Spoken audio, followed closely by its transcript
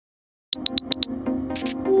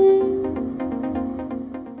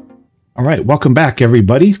All right, welcome back,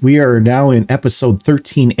 everybody. We are now in episode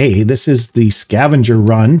 13A. This is the scavenger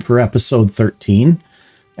run for episode 13.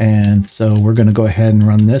 And so we're going to go ahead and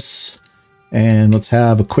run this. And let's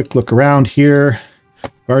have a quick look around here.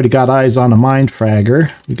 We've already got eyes on a mind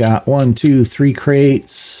fragger. We got 1, 2, 3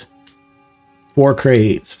 crates, 4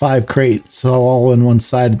 crates, 5 crates, all on one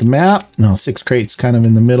side of the map. No, 6 crates kind of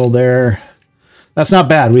in the middle there. That's not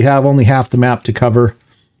bad. We have only half the map to cover.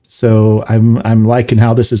 So I'm liking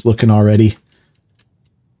how this is looking already.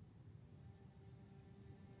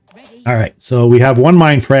 All right, so we have one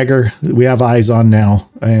mind fragger that we have eyes on now,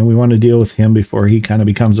 and we want to deal with him before he kind of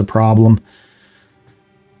becomes a problem.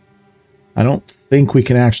 I don't think we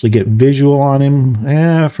can actually get visual on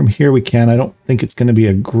him. From here we can. I don't think it's going to be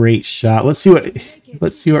a great shot. Let's see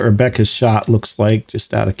what Rebecca's shot looks like,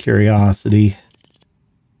 just out of curiosity.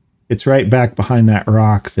 It's right back behind that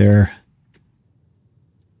rock there.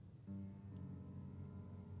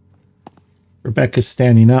 Rebecca's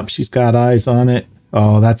standing up. She's got eyes on it.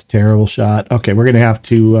 Oh, that's a terrible shot. Okay, we're going to have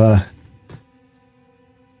to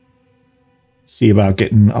see about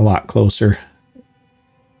getting a lot closer.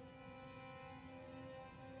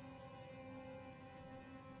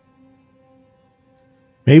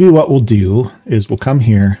 Maybe what we'll do is we'll come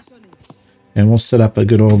here and we'll set up a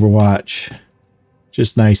good overwatch.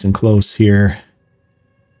 Just nice and close here.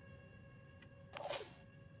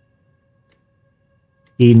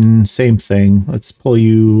 Eden, same thing. Let's pull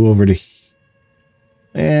you over to...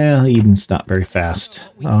 Eden's not very fast.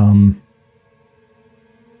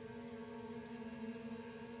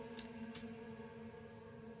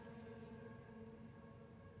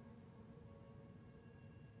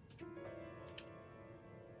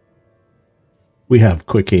 We have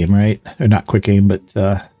quick aim, right? Or not quick aim,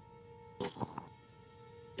 but...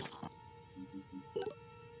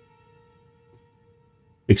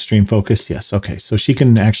 extreme focus, yes. Okay, so she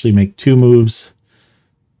can actually make 2 moves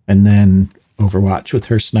and then overwatch with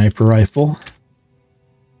her sniper rifle.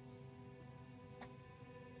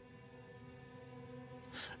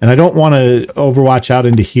 And I don't want to overwatch out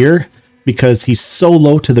into here because he's so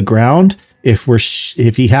low to the ground. If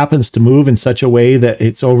he happens to move in such a way that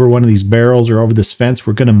it's over one of these barrels or over this fence,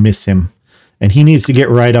 we're going to miss him. And he needs to get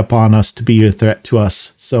right up on us to be a threat to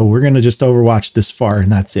us. So we're going to just overwatch this far and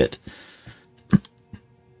that's it.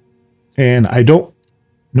 And I don't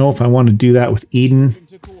know if I want to do that with Eden.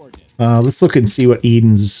 Let's look and see what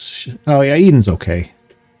Eden's... Oh, yeah, Eden's okay.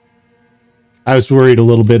 I was worried a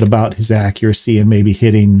little bit about his accuracy and maybe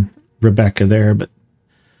hitting Rebecca there, but...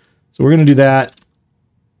 So we're going to do that.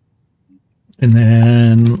 And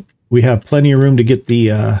then we have plenty of room to get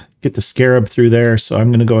the Scarab through there, so I'm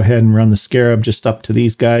going to go ahead and run the Scarab just up to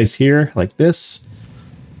these guys here, like this.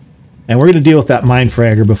 And we're going to deal with that mind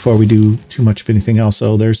fragger before we do too much of anything else.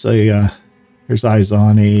 Oh, there's eyes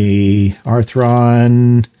on a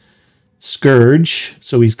Arthron Scourge.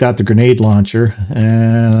 So he's got the grenade launcher.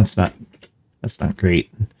 And that's not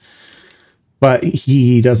great. But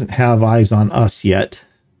he doesn't have eyes on us yet,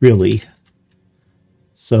 really.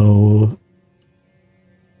 So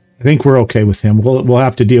I think we're okay with him. We'll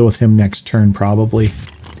have to deal with him next turn probably.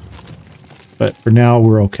 But for now,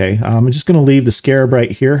 we're okay. I'm just going to leave the Scarab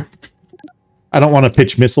right here. I don't want to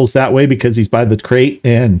pitch missiles that way because he's by the crate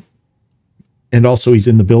and also he's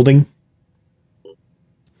in the building.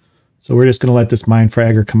 So we're just going to let this mind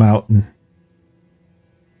fragger come out and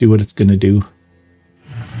do what it's going to do.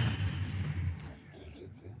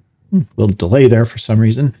 A little delay there for some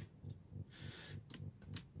reason.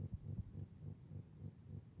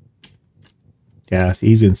 Yeah,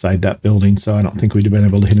 he's inside that building, so I don't think we'd have been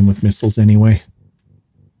able to hit him with missiles anyway.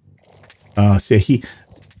 See,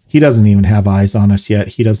 he doesn't even have eyes on us yet.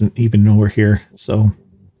 He doesn't even know we're here, so...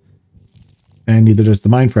 And neither does the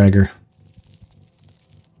mind fragger.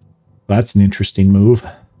 That's an interesting move.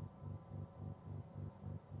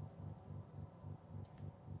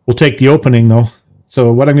 We'll take the opening, though.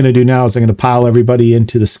 So what I'm going to do now is I'm going to pile everybody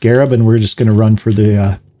into the Scarab, and we're just going to run for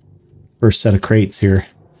the first set of crates here.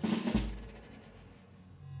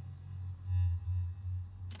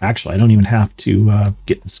 Actually, I don't even have to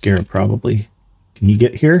get the Scarab, probably. Can you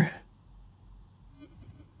get here?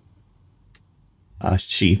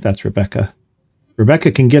 That's Rebecca.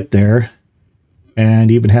 Rebecca can get there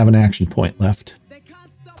and even have an action point left.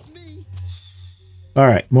 All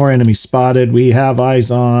right, more enemies spotted. We have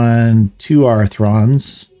eyes on 2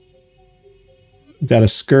 Arthrons. We've got a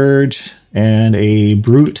Scourge and a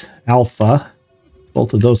Brute Alpha.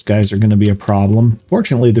 Both of those guys are going to be a problem.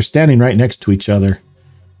 Fortunately, they're standing right next to each other.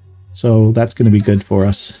 So that's going to be good for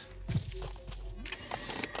us.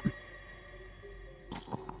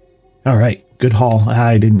 All right, good haul.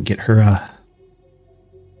 I didn't get her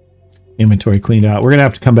Inventory cleaned out. We're going to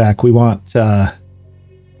have to come back. We want,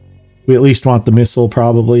 we at least want the missile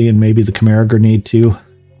probably, and maybe the Chimera grenade too.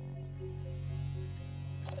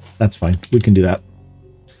 That's fine. We can do that.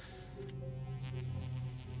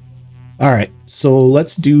 All right, so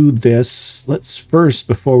let's do this. Let's first,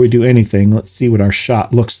 before we do anything, let's see what our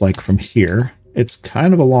shot looks like from here. It's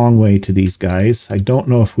kind of a long way to these guys. I don't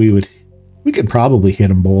know if we could probably hit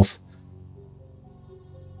them both.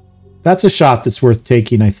 That's a shot that's worth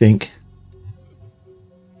taking, I think.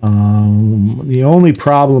 The only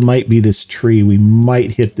problem might be this tree. We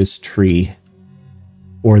might hit this tree,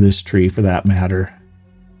 or this tree for that matter.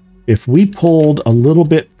 If we pulled a little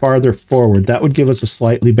bit farther forward, that would give us a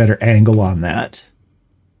slightly better angle on that.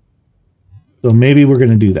 So maybe we're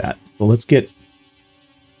going to do that. So let's get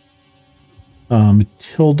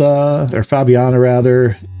Matilda, or Fabiana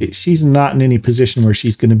rather. She's not in any position where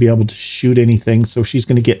she's going to be able to shoot anything, so she's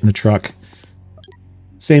going to get in the truck.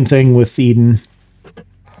 Same thing with Eden.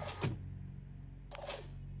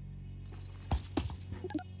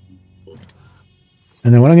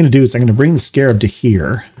 And then what I'm going to do is I'm going to bring the Scarab to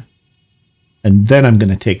here. And then I'm going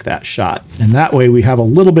to take that shot. And that way we have a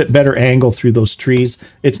little bit better angle through those trees.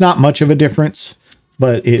 It's not much of a difference,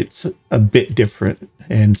 but it's a bit different.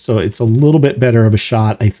 And so it's a little bit better of a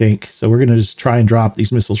shot, I think. So we're going to just try and drop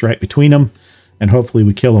these missiles right between them. And hopefully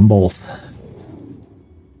we kill them both.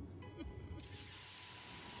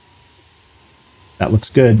 That looks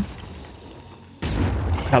good.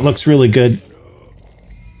 That looks really good.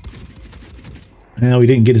 Well, we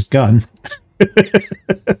didn't get his gun.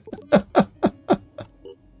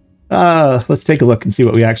 Let's take a look and see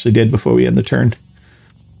what we actually did before we end the turn.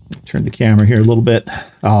 Turn the camera here a little bit.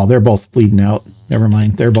 Oh, they're both bleeding out. Never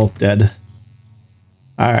mind. They're both dead.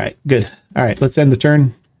 All right, good. All right, let's end the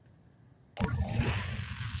turn.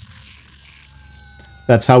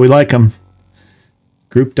 That's how we like them.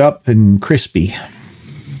 Grouped up and crispy.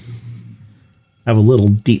 Have a little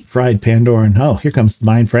deep fried Pandoran. Oh, here comes the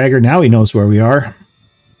Mind Fragger. Now he knows where we are.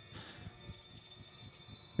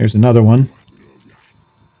 There's another one.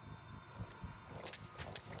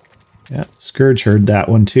 Yeah, Scourge heard that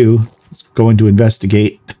one too. It's going to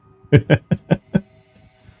investigate.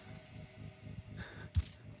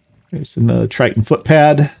 There's another Triton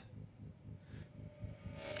footpad.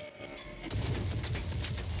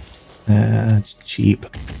 That's cheap.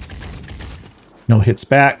 No hits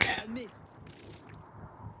back.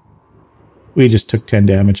 We just took 10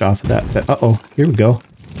 damage off of that. Uh-oh, here we go.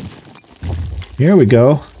 Here we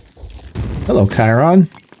go. Hello, Chiron.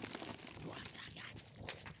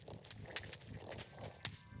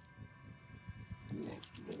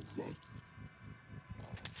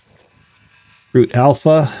 Brute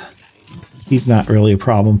Alpha. He's not really a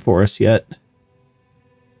problem for us yet.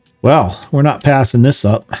 Well, we're not passing this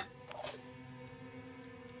up.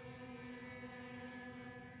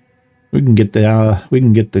 We can get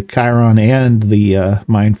the Chiron and the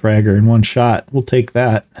Mind Fragger in one shot. We'll take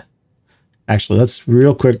that. Actually, let's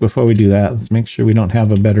real quick before we do that, let's make sure we don't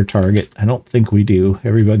have a better target. I don't think we do.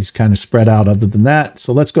 Everybody's kind of spread out other than that.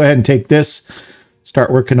 So let's go ahead and take this.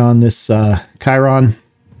 Start working on this Chiron.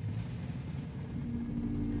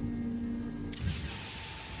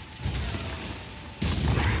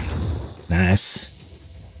 Nice.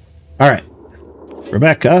 All right,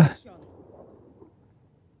 Rebecca.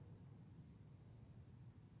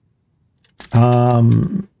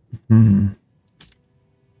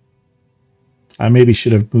 I maybe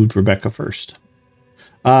should have moved Rebecca first.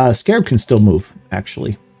 Scarab can still move,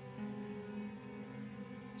 actually.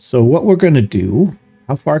 So what we're going to do,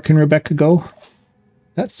 how far can Rebecca go?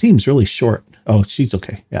 That seems really short. Oh, she's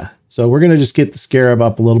okay. Yeah. So we're going to just get the Scarab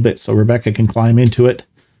up a little bit so Rebecca can climb into it.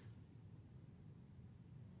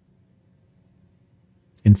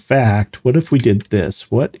 In fact, what if we did this?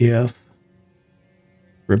 What if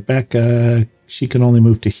Rebecca, she can only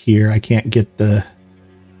move to here. I can't get the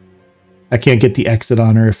exit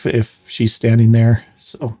on her if she's standing there.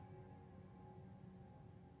 So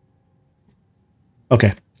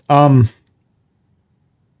okay. Okay.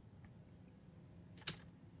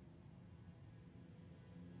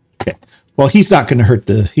 Well, he's not going to hurt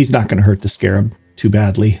the Scarab too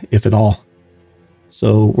badly, if at all.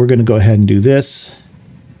 So we're going to go ahead and do this.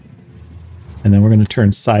 And then we're going to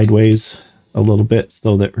turn sideways a little bit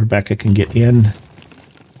so that Rebecca can get in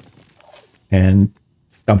and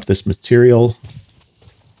dump this material.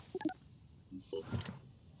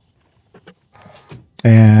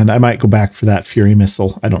 And I might go back for that Fury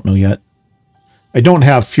missile. I don't know yet. I don't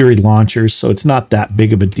have Fury launchers, so it's not that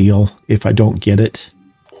big of a deal if I don't get it.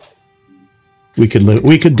 We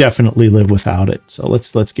could definitely live without it. So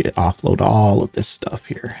let's get offload all of this stuff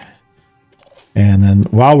here. And then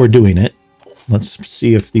while we're doing it, let's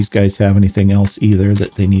see if these guys have anything else either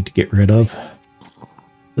that they need to get rid of.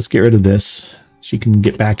 Let's get rid of this. She can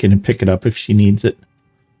get back in and pick it up if she needs it.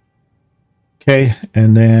 Okay,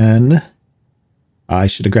 and then I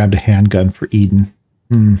should have grabbed a handgun for Eden.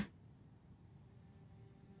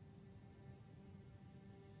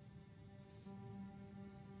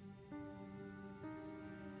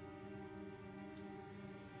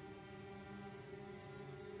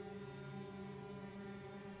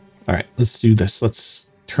 All right, let's do this.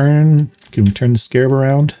 Let's turn. Can we turn the scarab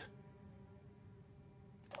around?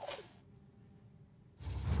 All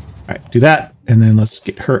right, do that, and then let's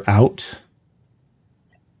get her out.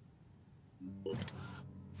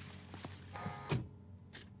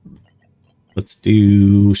 Let's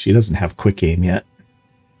do... She doesn't have quick aim yet.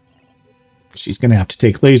 She's going to have to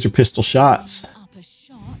take laser pistol shots.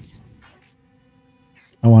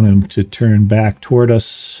 I want him to turn back toward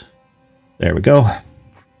us. There we go.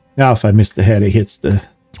 Now if I miss the head, it hits the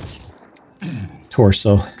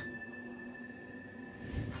torso.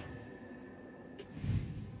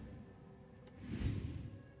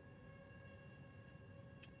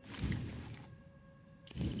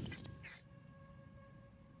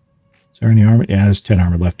 Is there any armor? Yeah, there's 10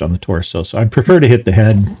 armor left on the torso, so I'd prefer to hit the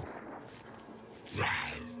head.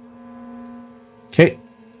 Okay,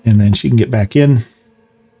 and then she can get back in.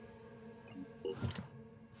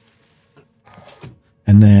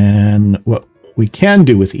 And then what we can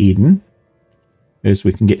do with Eden is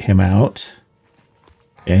we can get him out,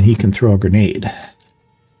 and he can throw a grenade.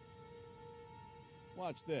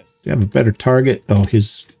 Watch this. Do you have a better target? Oh,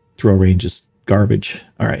 his throw range is garbage.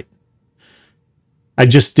 All right. I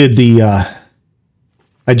just did the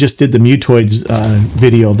Mutoids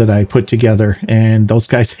video that I put together, and those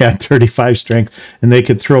guys had 35 strength, and they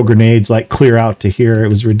could throw grenades like clear out to here. It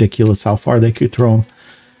was ridiculous how far they could throw them.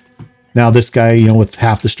 Now this guy, you know, with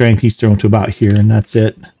half the strength, he's thrown to about here, and that's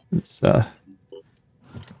it. It's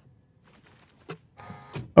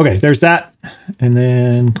okay, there's that. And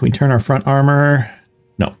then can we turn our front armor?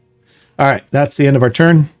 No. All right, that's the end of our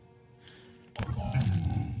turn.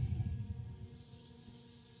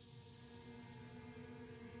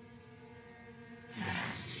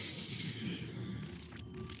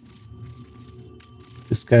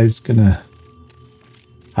 This guy's gonna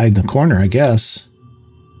hide in the corner, I guess.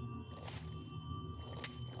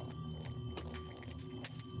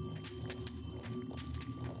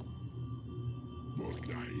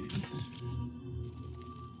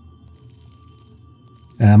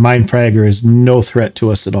 Mindfragger is no threat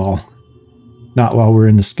to us at all. Not while we're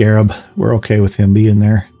in the Scarab. We're okay with him being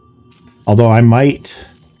there. Although I might...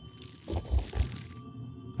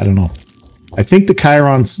 I don't know. I think the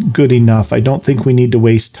Chiron's good enough. I don't think we need to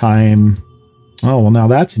waste time. Oh, well, now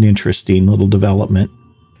that's an interesting little development.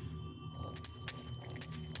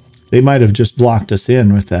 They might have just blocked us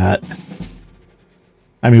in with that.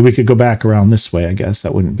 I mean, we could go back around this way, I guess.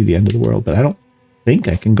 That wouldn't be the end of the world, but I don't think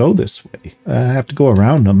I can go this way. I have to go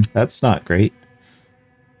around them. That's not great.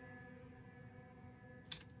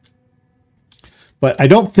 But I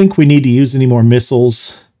don't think we need to use any more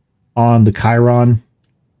missiles on the Chiron.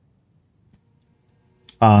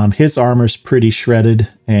 His armor's pretty shredded,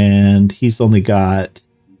 and he's only got...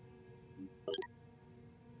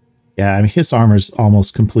 Yeah, I mean, his armor's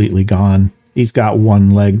almost completely gone. He's got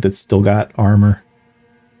one leg that's still got armor.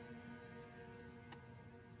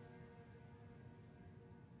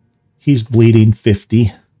 He's bleeding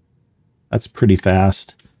 50. That's pretty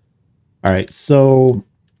fast. All right, so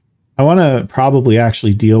I want to probably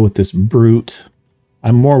actually deal with this brute.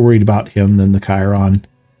 I'm more worried about him than the Chiron.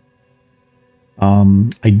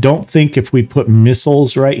 I don't think if we put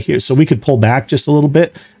missiles right here, so we could pull back just a little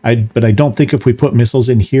bit, but I don't think if we put missiles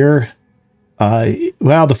in here,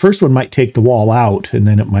 well, the first one might take the wall out, and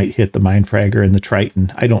then it might hit the Mindfragger and the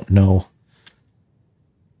Triton. I don't know.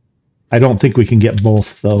 I don't think we can get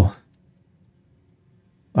both, though.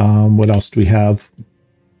 What else do we have?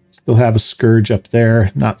 Still have a Scourge up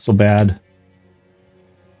there. Not so bad.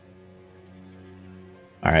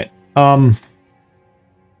 All right.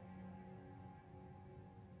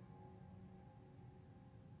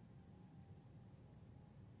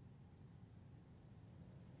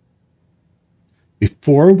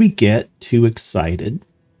 Before we get too excited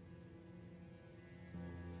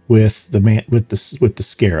with the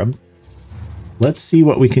Scarab, let's see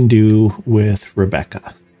what we can do with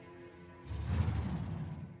Rebecca.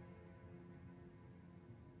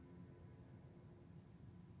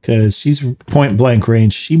 Because she's point blank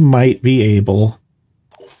range, she might be able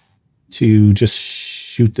to just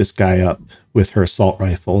shoot this guy up with her assault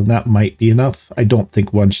rifle, and that might be enough. I don't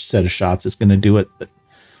think one set of shots is going to do it, but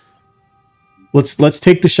let's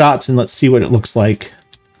take the shots and let's see what it looks like.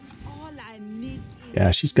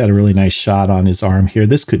 Yeah, she's got a really nice shot on his arm here.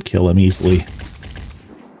 This could kill him easily.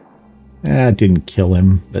 It didn't kill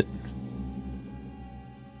him, but...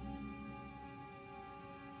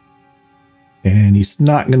 And he's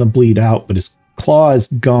not going to bleed out, but his claw is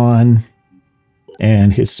gone.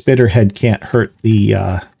 And his spitter head can't hurt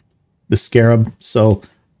the scarab, so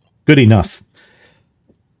good enough.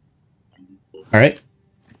 All right.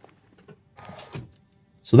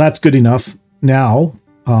 So that's good enough. Now,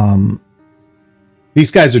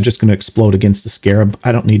 these guys are just going to explode against the scarab.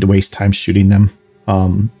 I don't need to waste time shooting them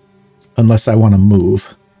unless I want to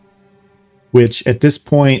move. Which, at this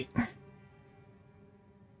point,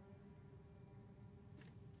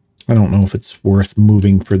 I don't know if it's worth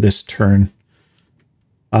moving for this turn.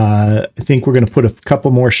 I think we're going to put a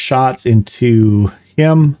couple more shots into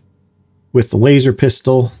him with the laser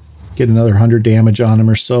pistol. Get another 100 damage on him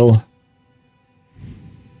or so.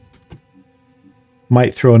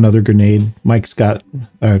 Might throw another grenade. Mike's got...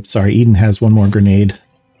 sorry, Eden has one more grenade.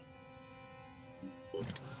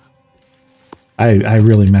 I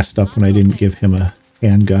really messed up when I didn't give him a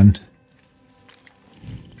handgun.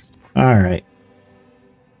 Alright.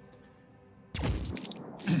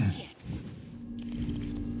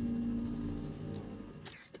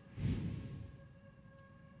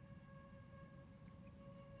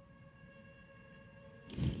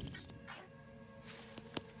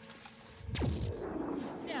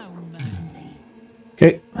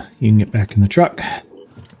 Okay, you can get back in the truck.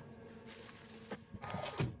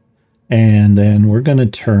 And then we're going to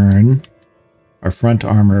turn our front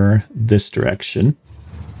armor this direction.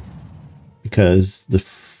 Because the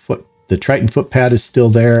Triton footpad is still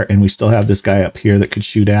there, and we still have this guy up here that could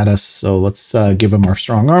shoot at us. So let's give him our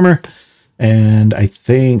strong armor. And I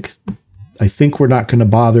think we're not going to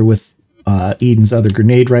bother with Eden's other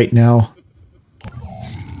grenade right now.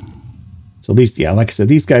 So these, yeah, like I said,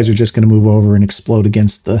 these guys are just going to move over and explode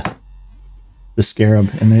against the scarab,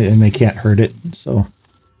 and they can't hurt it. So,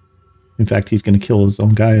 in fact, he's going to kill his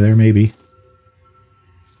own guy there, maybe.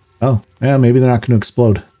 Oh, yeah, maybe they're not going to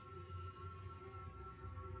explode.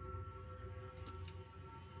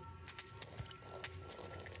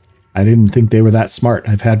 I didn't think they were that smart.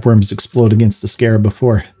 I've had worms explode against the scarab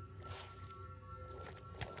before.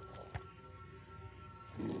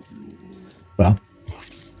 Well,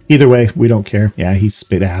 either way, we don't care. Yeah, he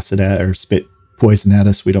spit acid at, or spit poison at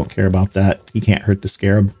us. We don't care about that. He can't hurt the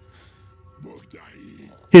scarab.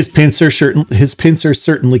 His pincer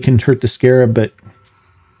certainly can hurt the scarab, but...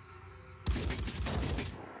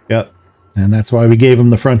 Yep. And that's why we gave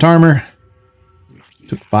him the front armor.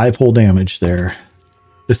 Took 5 whole damage there.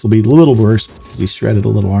 This will be a little worse because he shredded a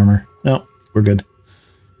little armor. No, we're good.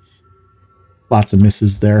 Lots of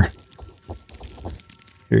misses there.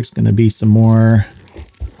 There's going to be some more...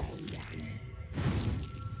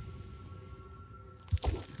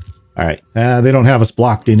 All right, they don't have us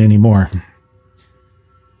blocked in anymore.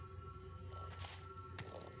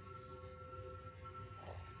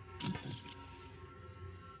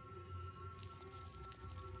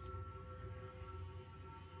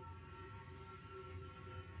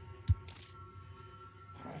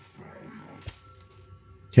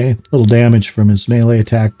 Okay, little damage from his melee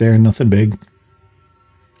attack there, nothing big.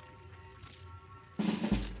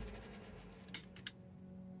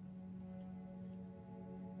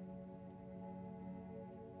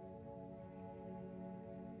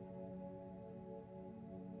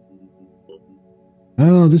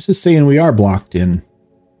 Oh, this is saying we are blocked in.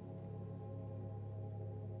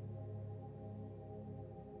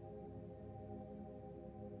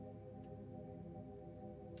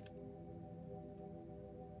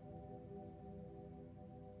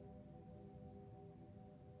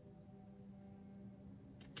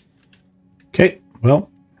 Okay, well,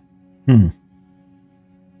 the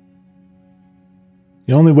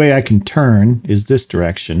only way I can turn is this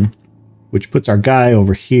direction, which puts our guy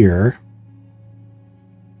over here.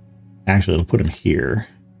 Actually, it'll put him here,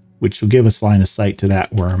 which will give us line of sight to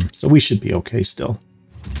that worm. So we should be okay still.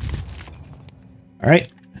 All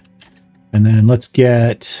right. And then let's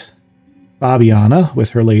get Fabiana with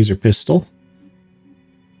her laser pistol.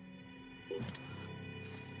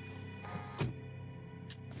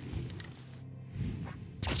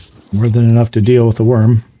 More than enough to deal with the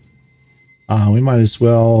worm. We might as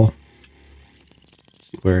well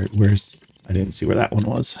see where's I didn't see where that one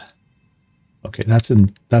was. Okay, that's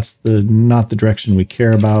not the direction we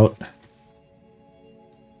care about.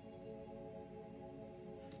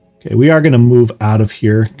 Okay, we are going to move out of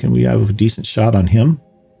here. Can we have a decent shot on him?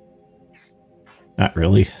 Not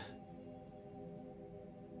really.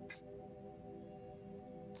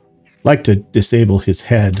 Like to disable his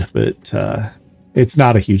head, but it's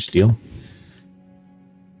not a huge deal.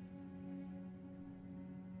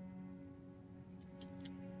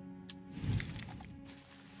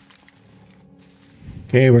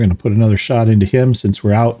 Okay, we're going to put another shot into him since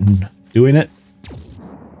we're out and doing it.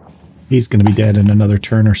 He's going to be dead in another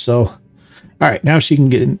turn or so. All right, now she can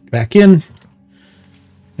get back in.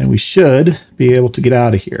 And we should be able to get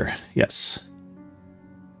out of here. Yes.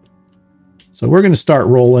 So we're going to start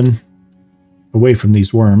rolling away from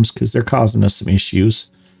these worms because they're causing us some issues.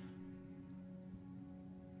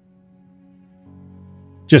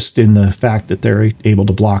 Just in the fact that they're able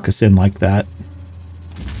to block us in like that.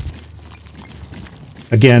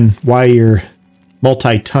 Again, why your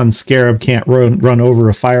multi-ton scarab can't run over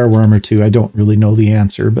a fireworm or two, I don't really know the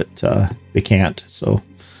answer, but they can't, so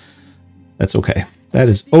that's okay. That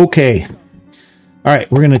is okay. All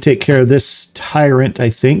right, we're going to take care of this tyrant, I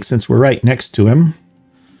think, since we're right next to him.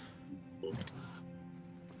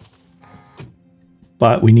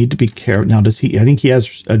 But we need to be careful. Now, does he... I think he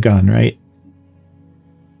has a gun, right?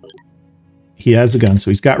 He has a gun,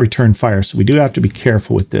 so he's got return fire. So we do have to be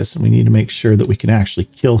careful with this, and we need to make sure that we can actually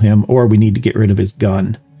kill him, or we need to get rid of his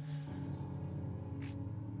gun.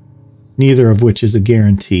 Neither of which is a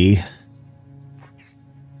guarantee.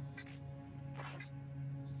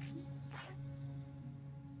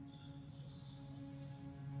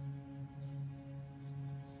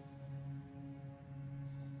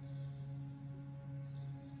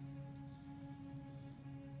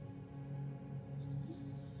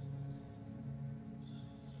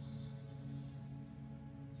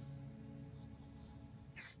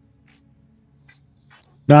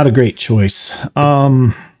 Not a great choice.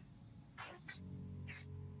 And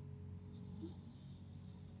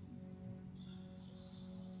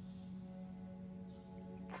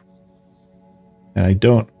I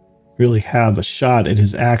don't really have a shot at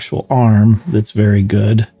his actual arm that's very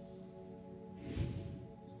good.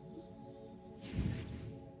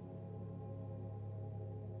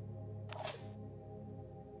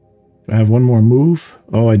 Do I have one more move?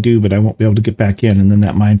 Oh, I do, but I won't be able to get back in, and then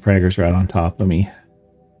that Mind Fragger's right on top of me.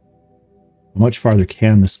 How much farther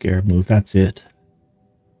can the Scarab move? That's it.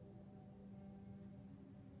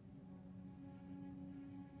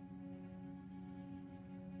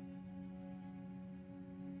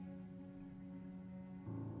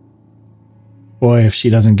 Boy, if she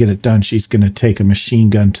doesn't get it done, she's going to take a machine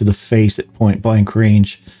gun to the face at point blank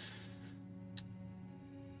range.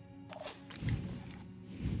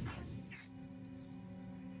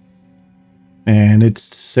 And it's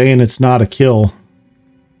saying it's not a kill.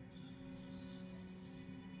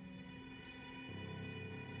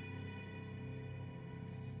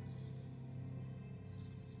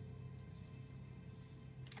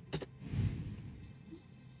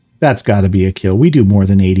 That's got to be a kill. We do more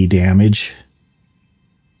than 80 damage.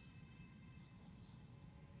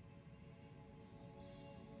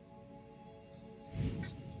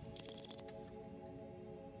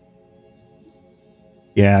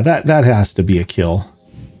 Yeah, that has to be a kill.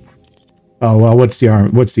 Oh, well, what's the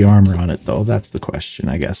armor on it though? That's the question,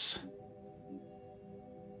 I guess.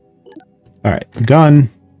 All right, the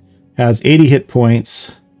gun has 80 hit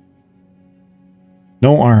points.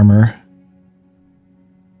 No armor.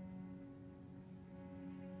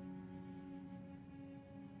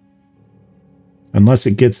 Unless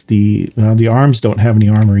it gets the arms don't have any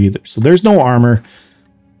armor either. So there's no armor.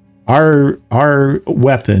 Our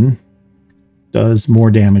weapon does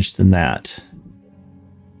more damage than that.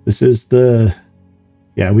 This is the...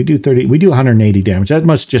 Yeah, we do 180 damage. That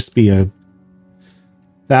must just be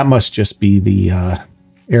the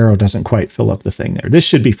arrow doesn't quite fill up the thing there. This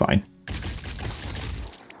should be fine.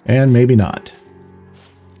 And maybe not.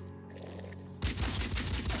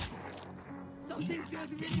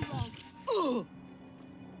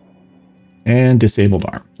 And disabled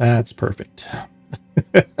arm. That's perfect.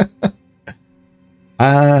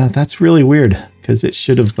 That's really weird because it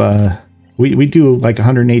should have... we do like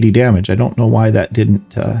 180 damage. I don't know why that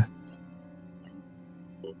didn't... All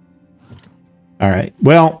right.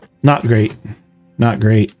 Well, not great. Not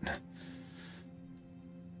great.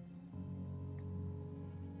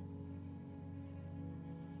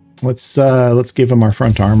 Let's give him our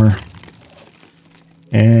front armor.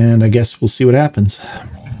 And I guess we'll see what happens.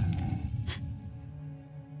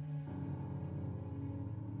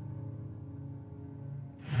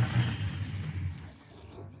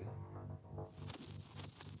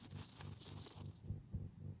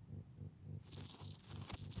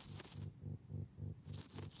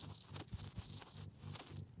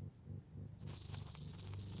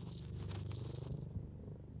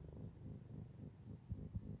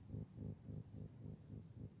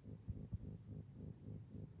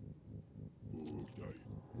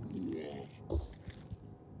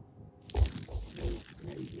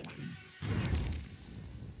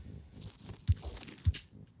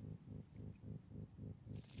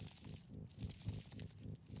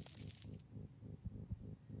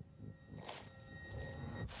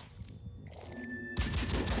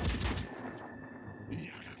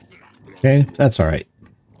 Okay, that's all right.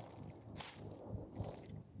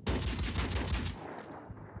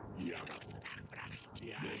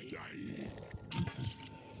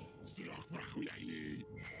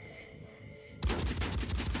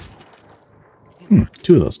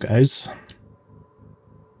 Two of those guys.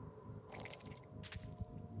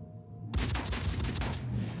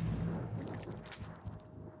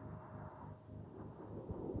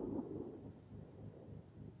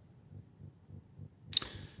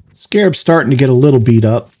 Scarab's starting to get a little beat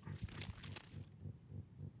up.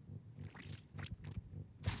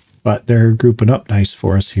 But they're grouping up nice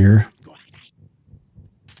for us here.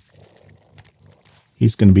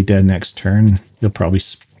 He's going to be dead next turn. He'll probably...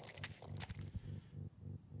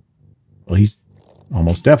 Well, he's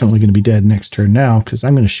almost definitely going to be dead next turn now, because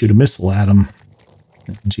I'm going to shoot a missile at him.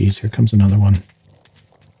 Jeez, here comes another one.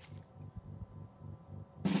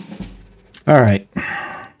 Alright.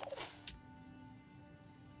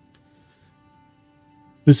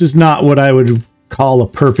 This is not what I would call a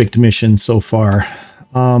perfect mission so far.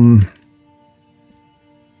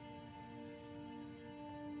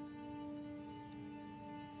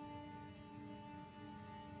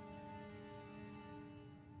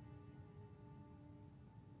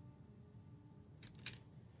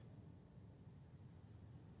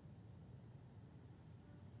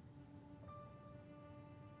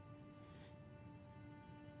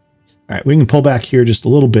 Alright, we can pull back here just a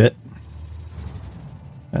little bit.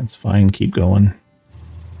 That's fine, keep going.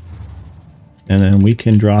 And then we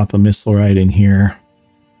can drop a missile right in here.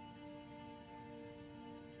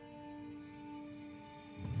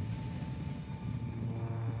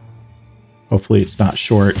 Hopefully it's not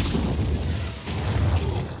short.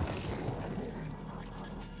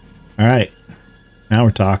 Alright, now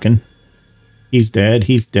we're talking. He's dead,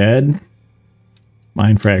 he's dead.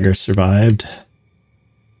 Mindfragger survived.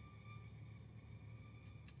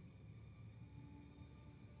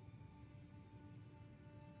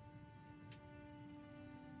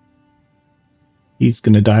 He's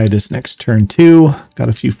going to die this next turn too. Got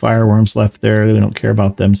a few fireworms left there. We don't care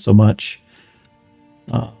about them so much.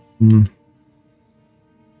 Let's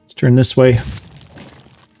turn this way.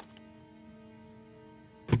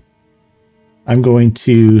 I'm going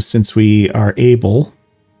to, since we are able...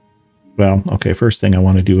 Well, okay, first thing I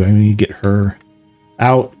want to do, I need to get her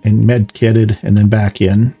out and med-kitted and then back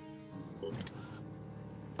in.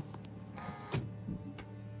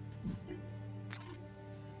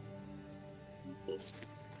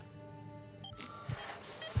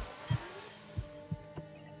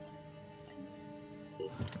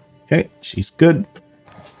 Okay, she's good.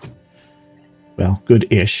 Well,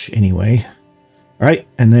 good-ish, anyway. All right,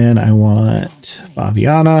 and then I want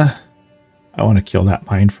Fabiana. I want to kill that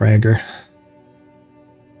Mindfragger.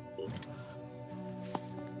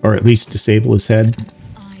 Or at least disable his head.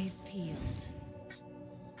 Eyes peeled.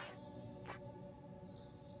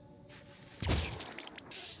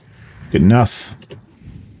 Good enough.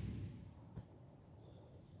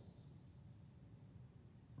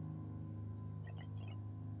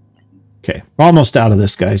 Okay, we're almost out of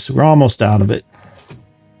this, guys. We're almost out of it.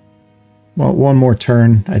 Well, one more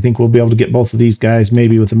turn. I think we'll be able to get both of these guys,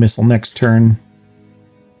 maybe with a missile next turn.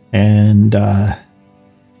 And that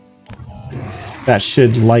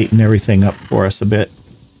should lighten everything up for us a bit.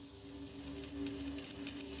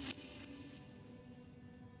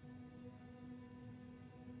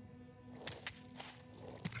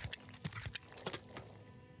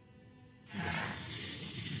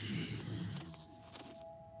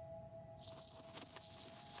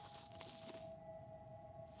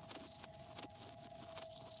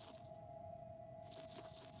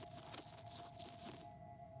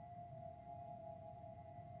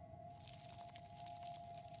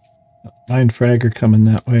 Mindfragger coming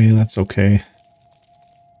that way. That's okay.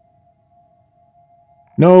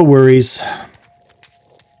 No worries.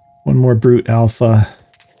 One more Brute Alpha.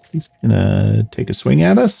 He's gonna take a swing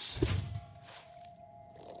at us.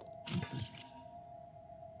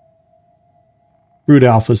 Brute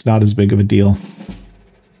Alpha's not as big of a deal.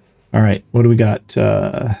 Alright, what do we got?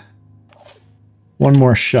 One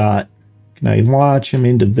more shot. Can I launch him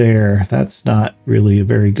into there? That's not really a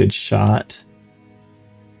very good shot.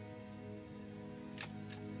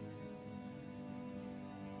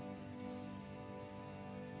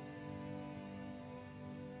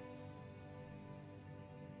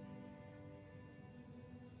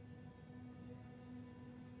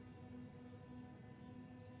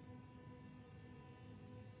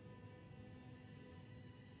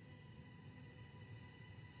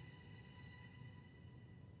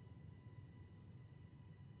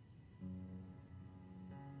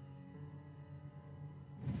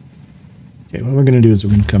 Okay, what we're going to do is we're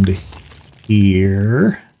going to come to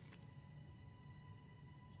here.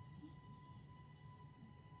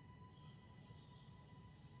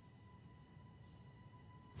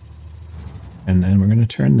 And then we're going to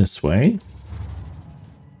turn this way.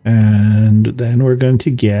 And then we're going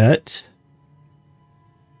to get...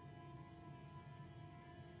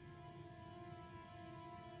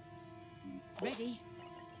 Ready.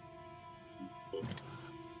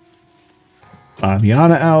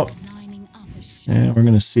 Fabiana out. Lining up a shot. And we're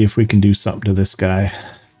going to see if we can do something to this guy.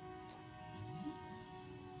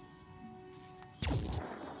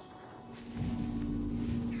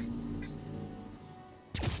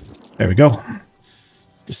 There we go.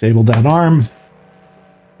 Disabled that arm.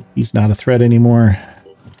 He's not a threat anymore.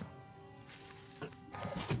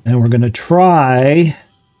 And we're going to try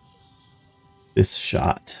this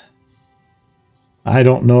shot. I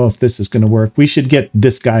don't know if this is going to work. We should get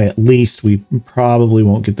this guy at least. We probably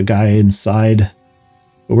won't get the guy inside,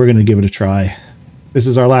 but we're going to give it a try. This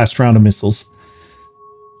is our last round of missiles.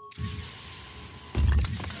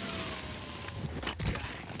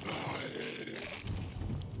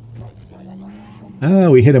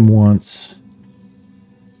 Oh, we hit him once.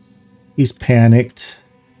 He's panicked.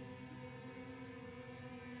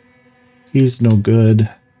 He's no good.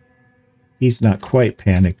 He's not quite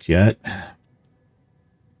panicked yet.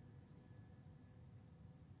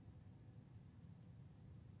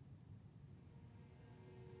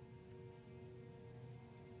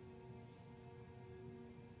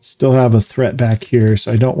 Still have a threat back here,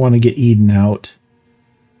 so I don't want to get Eden out.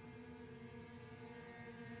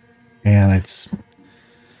 And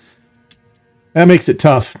that makes it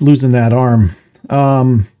tough, losing that arm.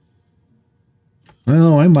 Well,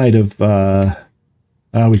 I might have...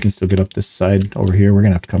 we can still get up this side over here. We're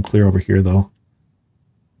going to have to come clear over here, though.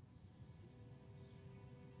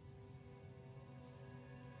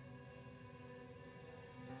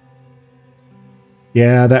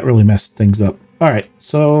 Yeah, that really messed things up. All right,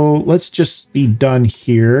 so let's just be done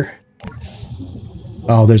here.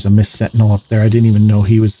 Oh, there's a missed sentinel up there. I didn't even know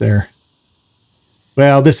he was there.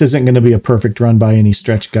 Well, this isn't going to be a perfect run by any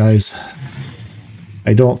stretch, guys.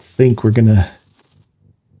 I don't think we're going to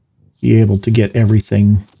be able to get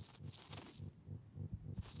everything.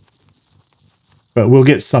 But we'll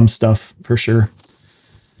get some stuff for sure.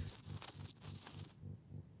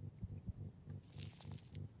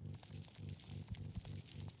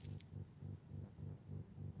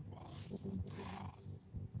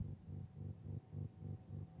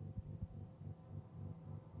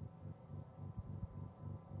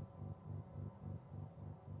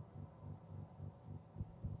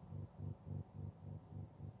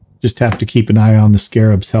 Just have to keep an eye on the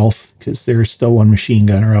Scarab's health, because there's still one machine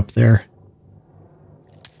gunner up there.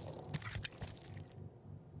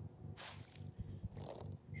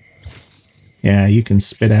 Yeah, you can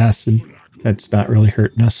spit acid. That's not really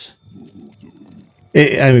hurting us.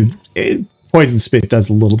 Poison spit does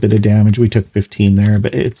a little bit of damage. We took 15 there,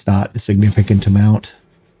 but it's not a significant amount.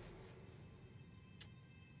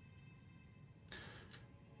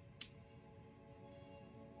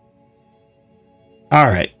 All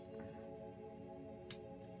right.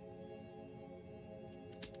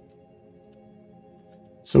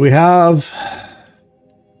 So we have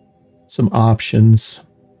some options.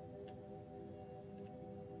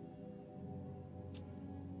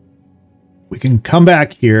 We can come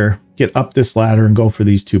back here, get up this ladder, and go for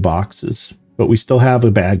these two boxes. But we still have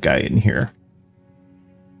a bad guy in here.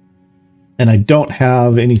 And I don't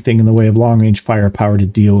have anything in the way of long-range firepower to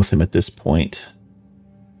deal with him at this point.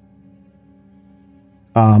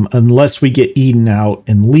 Unless we get Eden out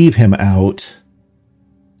and leave him out.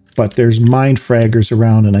 But there's mind fraggers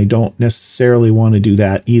around, and I don't necessarily want to do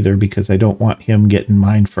that either, because I don't want him getting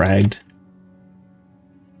mind fragged.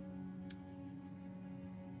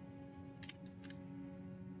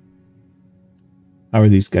 How are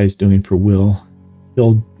these guys doing for Will?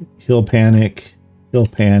 He'll panic. He'll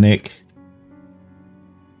panic.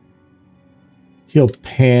 He'll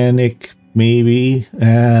panic, maybe.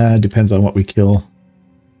 Depends on what we kill.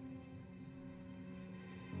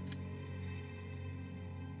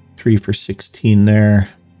 3 for 16 there.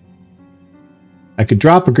 I could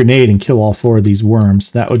drop a grenade and kill all 4 of these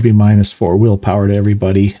worms. That would be -4 willpower to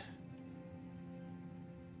everybody.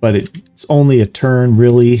 But it's only a turn,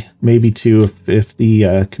 really. Maybe 2 if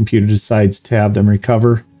the computer decides to have them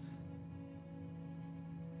recover.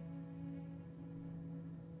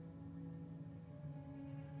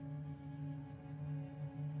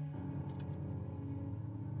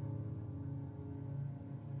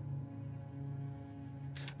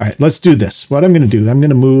 All right, let's do this. What I'm going to do, I'm going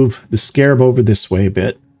to move the Scarab over this way a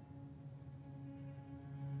bit.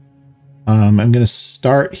 I'm going to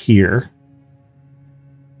start here.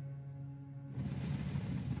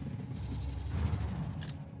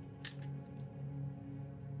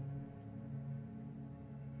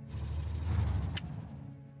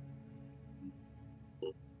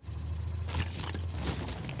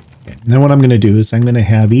 And then what I'm going to do is I'm going to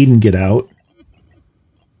have Eden get out.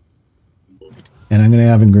 And I'm going to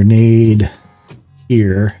have a grenade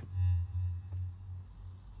here.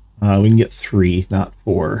 We can get 3, not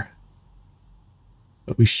 4.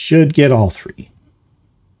 But we should get all 3.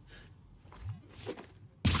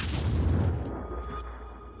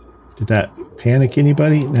 Did that panic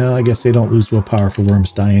anybody? No, I guess they don't lose willpower for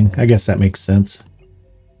worms dying. I guess that makes sense.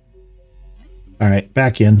 All right,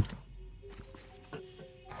 back in.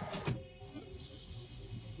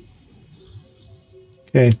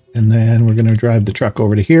 Okay, and then we're going to drive the truck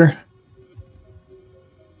over to here.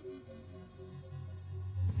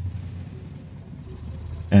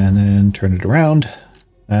 And then turn it around.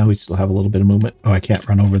 We still have a little bit of movement. Oh, I can't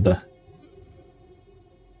run over the...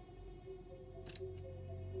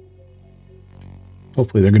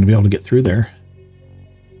 Hopefully they're going to be able to get through there.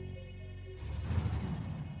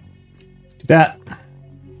 Do that.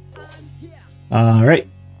 All right.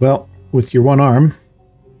 Well, with your one arm,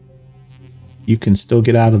 you can still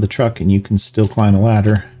get out of the truck and you can still climb a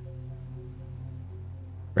ladder.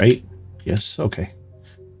 Right? Yes. Okay.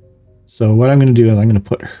 So what I'm going to do is I'm going to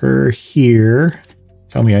put her here.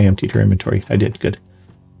 Tell me I emptied her inventory. I did. Good.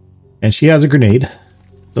 And she has a grenade,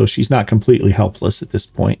 so she's not completely helpless at this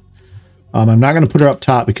point. I'm not going to put her up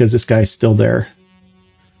top because this guy's still there.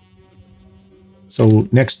 So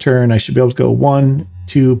next turn, I should be able to go 1,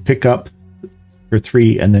 2, pick up for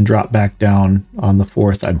 3, and then drop back down on the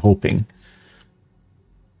 4th, I'm hoping.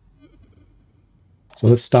 So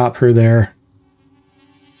let's stop her there.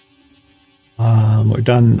 We're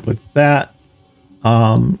done with that.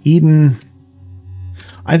 Eden,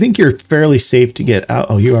 I think you're fairly safe to get out.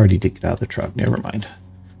 Oh, you already did get out of the truck. Never mind.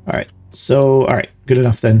 All right. So, all right. Good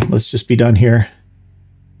enough then. Let's just be done here.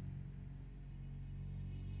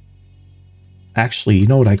 Actually, you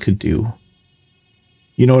know what I could do?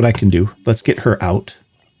 You know what I can do? Let's get her out.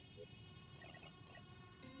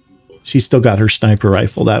 She's still got her sniper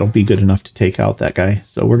rifle. That'll be good enough to take out that guy.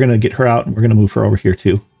 So we're going to get her out and we're going to move her over here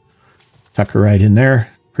too. Tuck her right in there.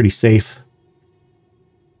 Pretty safe.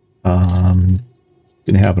 Going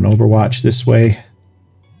to have an overwatch this way.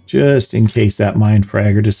 Just in case that mind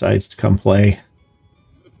fragger decides to come play.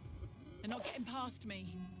 They're not getting past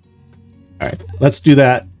me. All right, let's do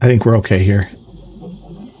that. I think we're okay here.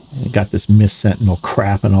 We got this mist sentinel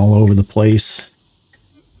crapping all over the place.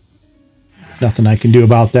 Nothing I can do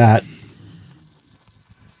about that.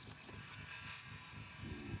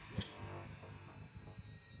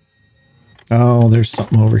 Oh, there's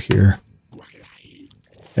something over here.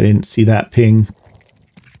 I didn't see that ping.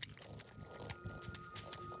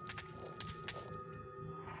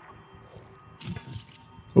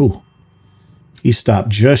 Oh, he stopped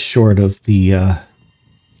just short of the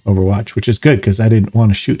overwatch, which is good because I didn't want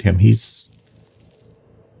to shoot him. He's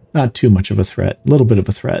not too much of a threat. A little bit of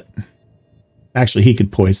a threat. Actually, he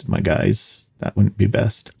could poison my guys. That wouldn't be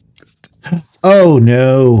best. Oh,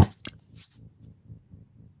 no.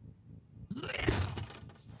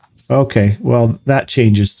 Okay, well, that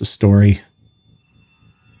changes the story.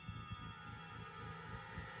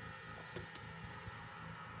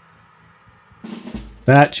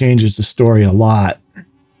 That changes the story a lot.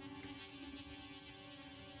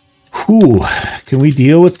 Whew. Can we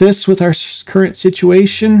deal with this with our current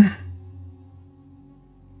situation?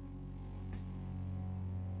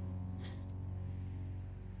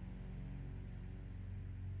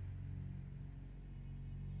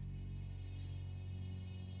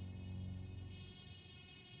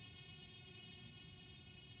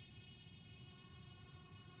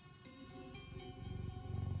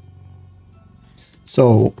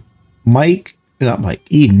 So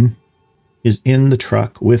Eden is in the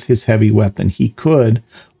truck with his heavy weapon.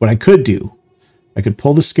 What I could do, I could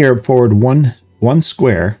pull the scarab forward one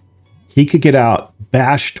square. He could get out,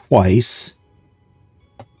 bash twice.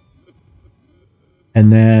 And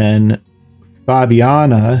then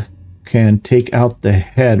Fabiana can take out the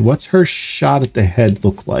head. What's her shot at the head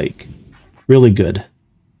look like? Really good.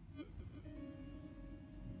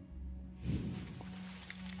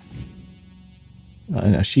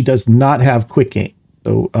 She does not have quick aim.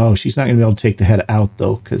 So, oh, she's not going to be able to take the head out,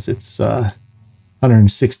 though, because it's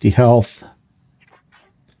 160 health.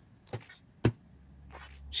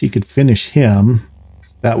 She could finish him.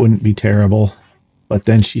 That wouldn't be terrible. But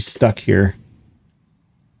then she's stuck here.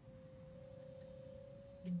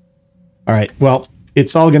 All right, well,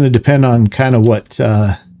 it's all going to depend on kind of what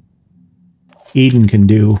Eden can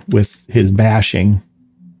do with his bashing.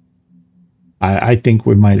 I think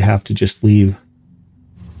we might have to just leave.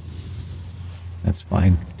 That's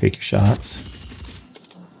fine. Take your shots.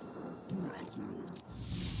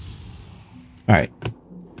 All right.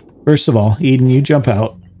 First of all, Eden, you jump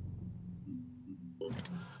out.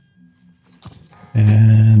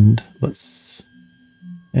 And let's...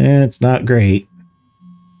 it's not great.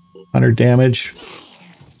 100 damage.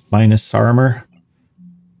 Minus armor.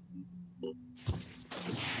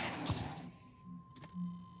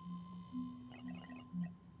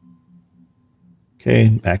 Okay,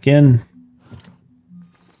 back in.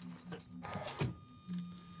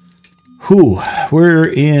 Whew, we're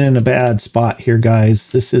in a bad spot here,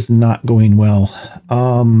 guys. This is not going well.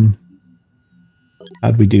 How'd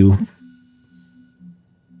we do?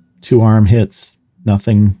 2 arm hits.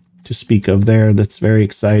 Nothing to speak of there. That's very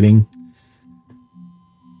exciting.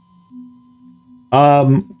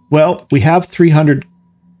 Well, we have 300.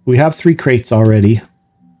 We have 3 crates already.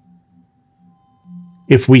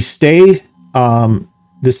 If we stay,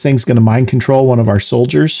 this thing's going to mind control one of our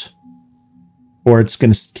soldiers. Or it's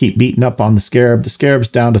going to keep beating up on the Scarab. The Scarab's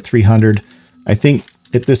down to 300. I think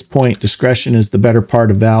at this point, discretion is the better part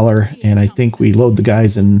of valor. And I think we load the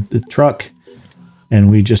guys in the truck and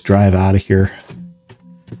we just drive out of here.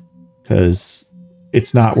 Because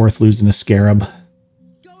it's not worth losing a Scarab.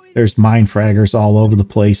 There's mine fraggers all over the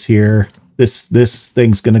place here. This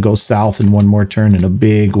thing's going to go south in one more turn in a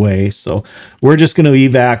big way. So we're just going to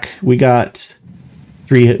evac. We got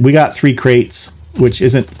 3 crates, which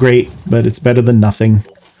isn't great, but it's better than nothing.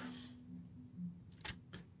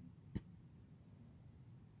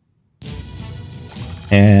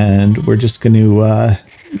 And we're just going to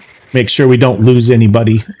make sure we don't lose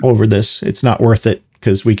anybody over this. It's not worth it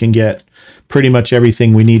because we can get pretty much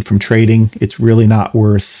everything we need from trading. It's really not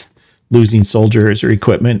worth losing soldiers or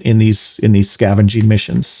equipment in these scavenging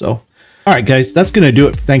missions. So, all right, guys, that's going to do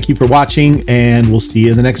it. Thank you for watching, and we'll see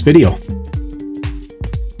you in the next video.